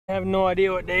I have no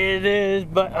idea what day it is,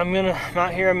 but I'm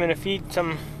out here, I'm gonna feed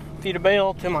a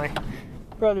bale to my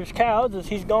brother's cows as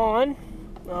he's gone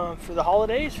for the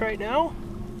holidays right now.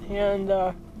 And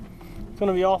it's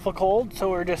gonna be awful cold, so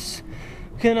we're just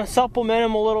gonna supplement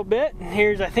them a little bit.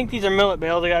 And I think these are millet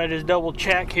bales. I gotta just double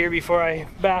check here before I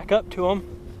back up to them.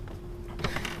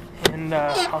 And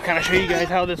I'll kind of show you guys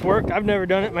how this works. I've never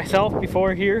done it myself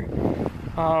before here.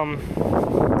 These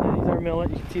are millet.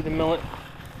 You can see the millet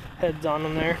heads on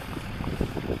them there.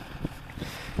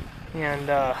 And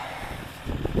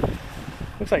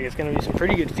looks like it's going to be some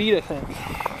pretty good feed, I think.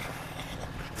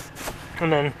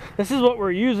 And then this is what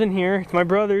we're using here. It's my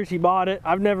brother's. He bought it.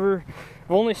 I've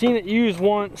only seen it used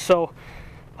once, so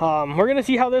we're going to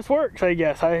see how this works, I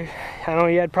guess. I know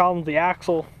he had problems with the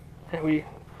axle, and we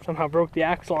somehow broke the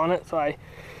axle on it, so I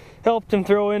helped him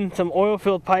throw in some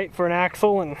oil-filled pipe for an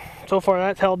axle, and so far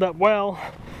that's held up well.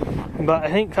 But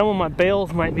I think some of my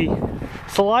bales might be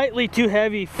slightly too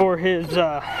heavy for his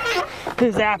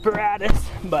apparatus,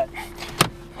 but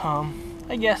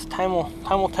I guess time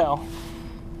will tell.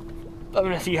 I'm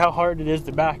gonna see how hard it is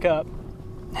to back up,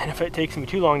 and if it takes me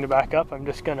too long to back up, I'm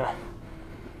just gonna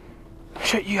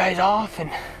shut you guys off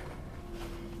and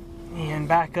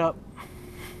back up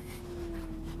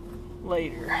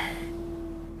later,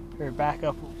 or back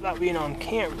up without being on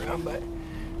camera, but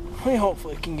we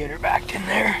hopefully can get her back in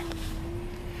there.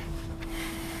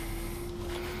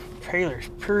 Trailer's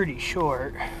pretty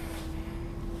short.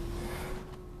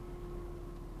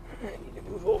 I need to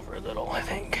move over a little, I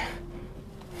think.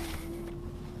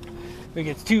 If it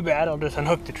gets too bad, I'll just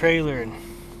unhook the trailer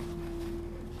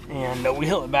and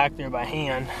wheel it back there by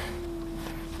hand.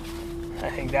 I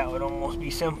think that would almost be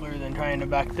simpler than trying to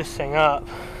back this thing up.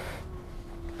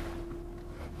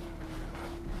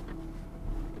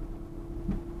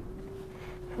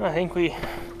 I think we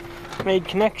made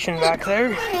connection back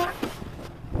there.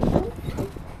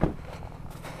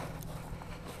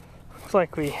 Looks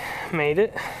like we made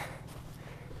it.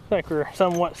 Looks like we're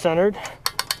somewhat centered.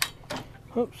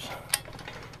 Oops.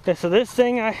 Okay, so this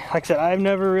thing, like I said, I've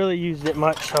never really used it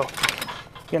much, so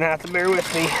you're gonna have to bear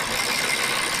with me.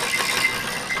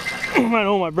 I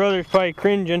know my brother's probably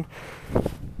cringing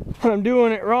when I'm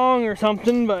doing it wrong or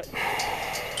something, but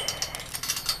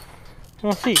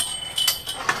we'll see.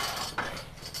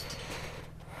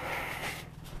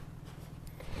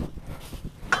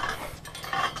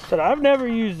 But I've never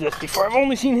used this before. I've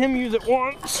only seen him use it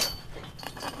once.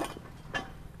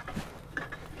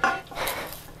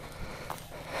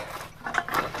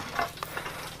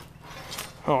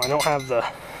 Oh, I don't have the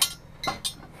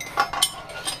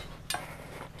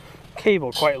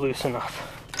cable quite loose enough.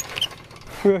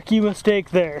 Rookie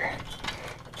mistake there.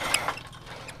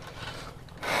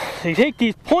 So you take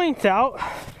these points out,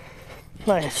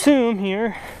 I assume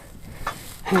here,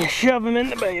 and you shove them in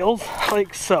the bales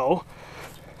like so.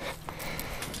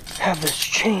 Have this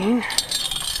chain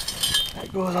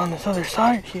that goes on this other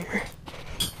side here.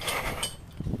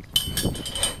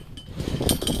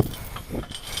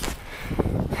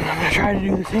 And I'm gonna try to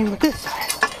do the same with this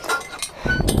side.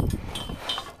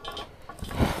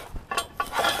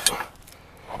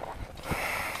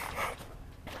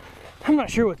 I'm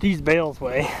not sure what these bales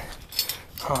weigh,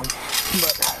 but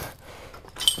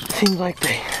it seems like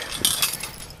they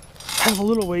have a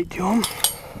little weight to them.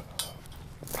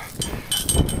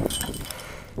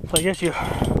 So I guess you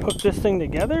hook this thing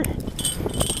together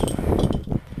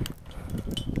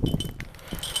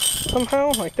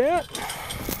somehow, like that.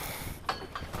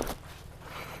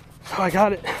 So I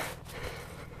got it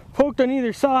poked on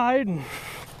either side, and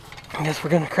I guess we're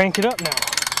gonna crank it up now.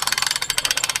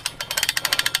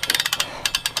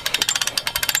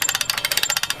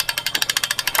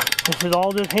 This is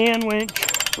all just hand winch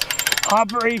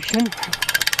operation.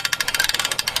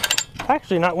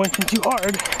 Actually not winching too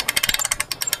hard.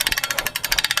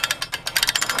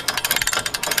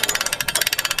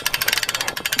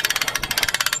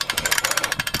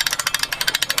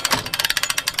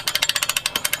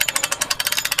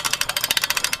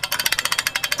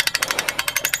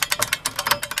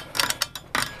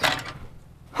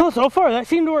 Well, so far that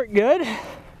seemed to work good.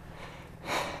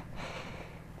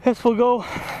 Guess we'll go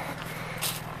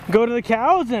to the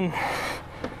cows and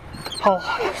I'll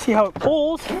see how it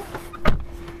pulls. And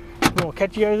we'll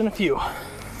catch you guys in a few.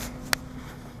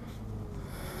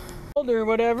 Or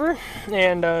whatever.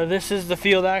 And this is the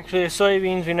field actually of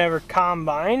soybeans we never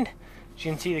combined. As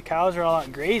you can see, the cows are all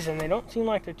out grazing. They don't seem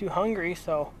like they're too hungry,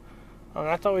 so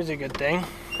that's always a good thing.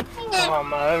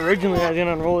 Originally I was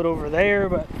gonna unroll it over there,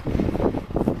 but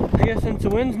I guess since the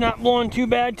wind's not blowing too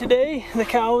bad today, the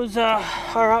cows are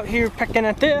out here pecking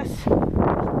at this,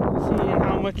 seeing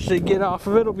how much they get off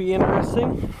of it will be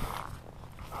interesting.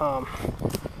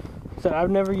 So I've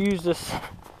never used this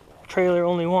trailer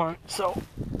only once, so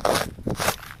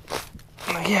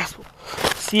I guess we'll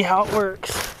see how it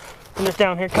works. I'm just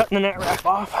down here cutting the net wrap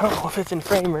off. I don't know if it's in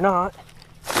frame or not.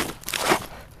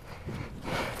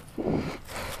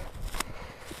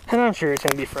 And I'm sure it's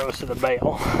going to be froze to the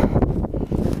bale.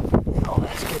 All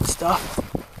this good stuff.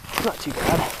 Not too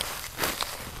bad.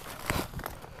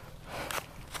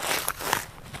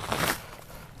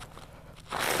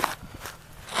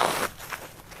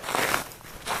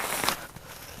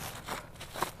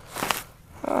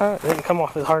 It didn't come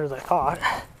off as hard as I thought.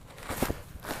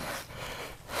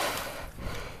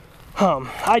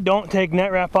 I don't take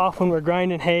net wrap off when we're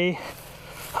grinding hay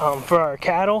for our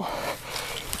cattle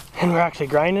and we're actually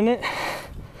grinding it,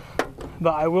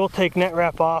 but I will take net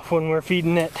wrap off when we're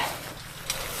feeding it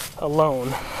alone.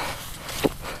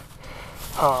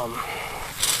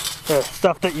 The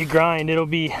stuff that you grind, it'll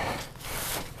be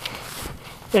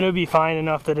fine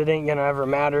enough that it ain't gonna ever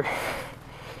matter.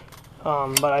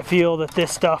 But I feel that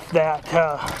this stuff that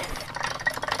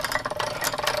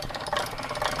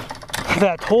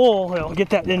toll, it'll get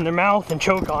that in their mouth and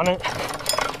choke on it.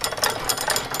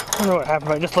 I don't know what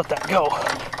happened if I just let that go.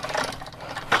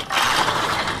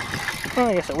 Well,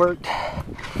 I guess it worked.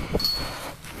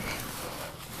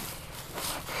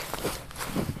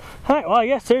 Alright, well I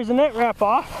guess there's the net wrap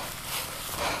off.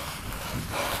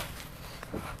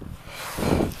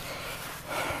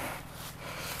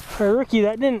 For a rookie,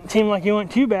 that didn't seem like it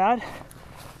went too bad.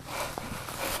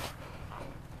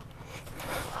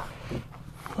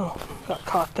 Oh, got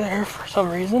caught there for some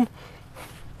reason.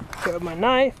 Grab my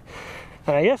knife.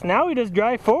 And I guess now we just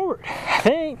drive forward, I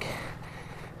think.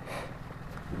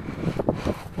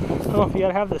 I don't know if you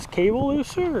gotta have this cable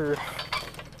looser or...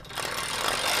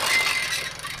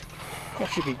 That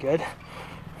should be good.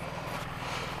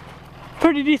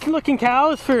 Pretty decent looking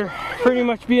cows for pretty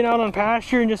much being out on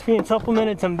pasture and just being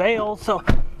supplemented some bales, so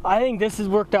I think this has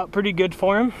worked out pretty good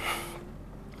for him.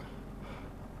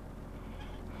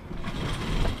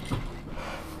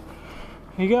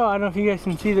 Here you go. I don't know if you guys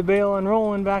can see the bale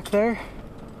unrolling back there.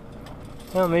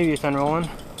 Oh, maybe it's unrolling.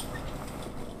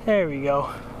 There we go.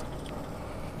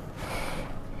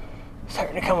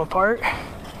 Starting to come apart.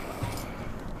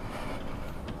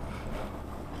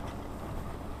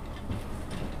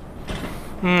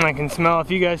 I can smell, if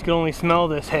you guys could only smell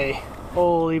this hay.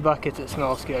 Holy buckets, it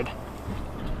smells good.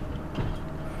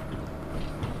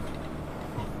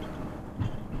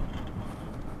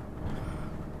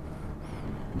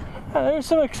 There's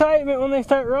some excitement when they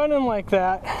start running like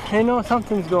that. They know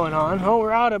something's going on. Oh,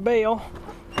 we're out of bale.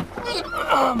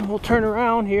 We'll turn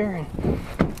around here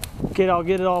and I'll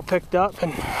get it all picked up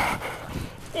and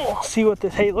we'll see what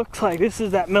this hay looks like. This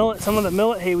is that millet, some of the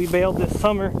millet hay we baled this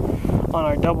summer on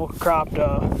our double cropped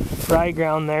rye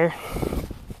ground there.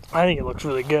 I think it looks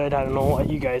really good. I don't know what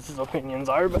you guys' opinions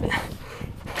are, but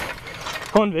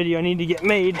one video I need to get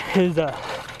made is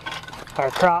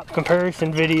our crop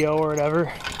comparison video or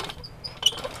whatever.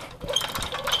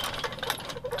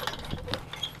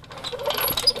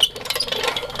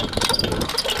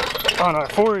 On our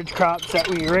forage crops that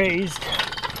we raised.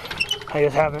 I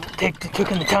just haven't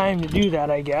taken the time to do that,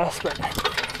 I guess, but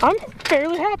I'm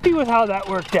fairly happy with how that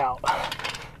worked out.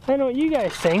 I don't know what you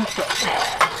guys think, but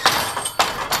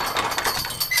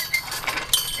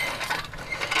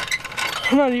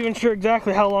I'm not even sure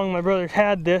exactly how long my brother's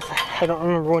had this. I don't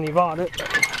remember when he bought it.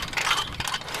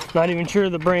 Not even sure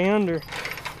the brand or...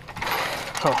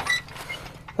 Oh,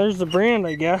 there's the brand,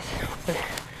 I guess.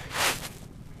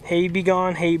 Hay Be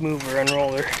Gone Hay Mover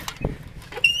Unroller.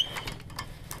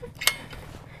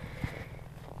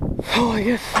 Oh, I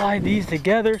guess slide these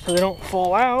together so they don't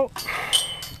fall out.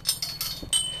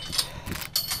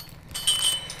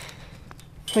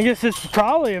 I guess this is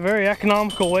probably a very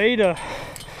economical way to,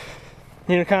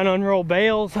 you know, kind of unroll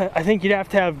bales. I think you'd have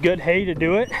to have good hay to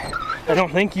do it. I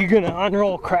don't think you're gonna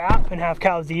unroll crap and have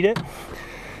cows eat it.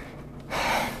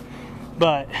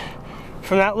 But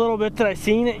from that little bit that I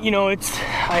seen it, you know,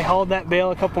 I hauled that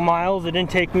bale a couple miles. It didn't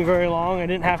take me very long. I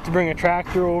didn't have to bring a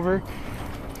tractor over.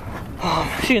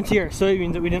 As you can see, our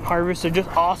soybeans that we didn't harvest are just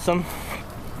awesome.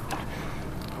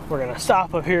 We're gonna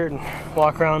stop up here and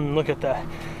walk around and look at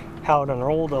how it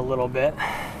unrolled a little bit.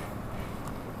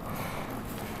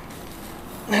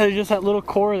 There's just that little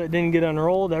core that didn't get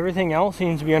unrolled. Everything else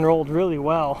seems to be unrolled really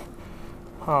well.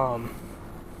 Yeah,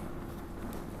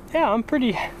 I'm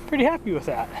pretty happy with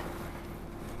that.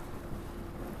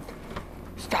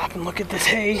 Stop and look at this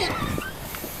hay.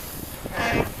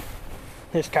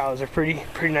 His cows are pretty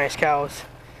nice cows.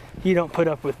 You don't put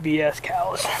up with BS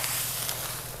cows.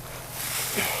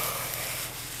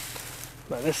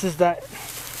 This is that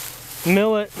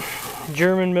millet,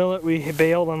 German millet we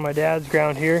baled on my dad's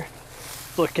ground here.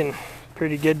 It's looking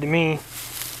pretty good to me.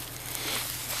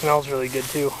 Smells really good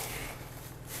too.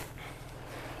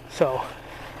 So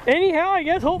anyhow, I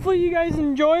guess hopefully you guys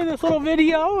enjoy this little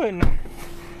video, and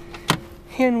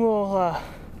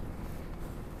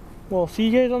we'll see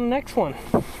you guys on the next one.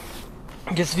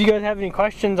 I guess if you guys have any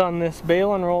questions on this bale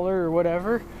unroller or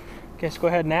whatever, I guess go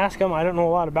ahead and ask them. I don't know a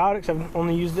lot about it because I've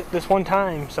only used it this one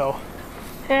time, so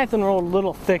it's unrolled a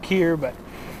little thick here, but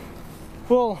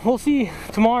we'll see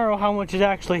tomorrow how much is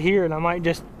actually here, and I might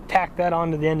just tack that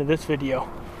on to the end of this video.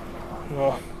 And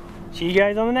we'll see you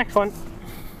guys on the next one.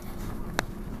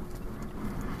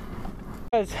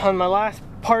 On my last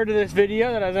part of this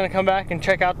video, that I was going to come back and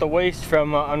check out the waste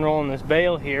from unrolling this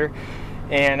bale here,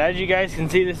 and as you guys can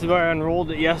see, this is where I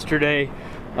unrolled it yesterday.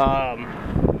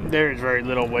 There's very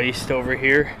little waste over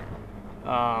here.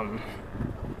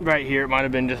 Right here it might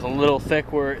have been just a little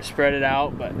thick where it spread it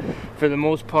out, but for the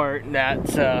most part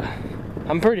that's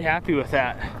I'm pretty happy with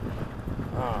that.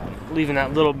 Leaving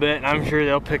that little bit, and I'm sure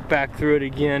they'll pick back through it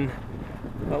again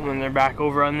when they're back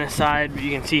over on this side. But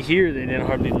you can see here they didn't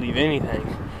hardly leave anything.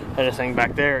 I just think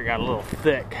back there it got a little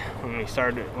thick when I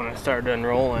started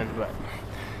unrolling. But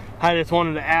I just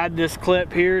wanted to add this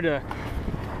clip here to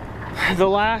the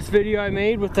last video I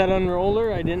made with that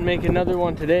unroller. I didn't make another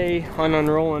one today on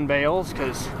unrolling bales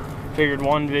because I figured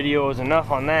one video was enough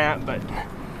on that, but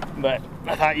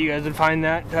I thought you guys would find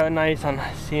that nice on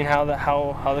seeing how the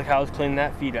cows clean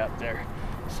that feed up there.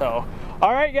 So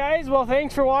alright guys, well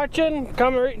thanks for watching.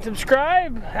 Comment, rate, and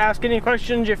subscribe. Ask any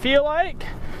questions you feel like,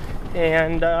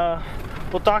 and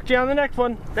we'll talk to you on the next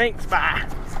one. Thanks, bye.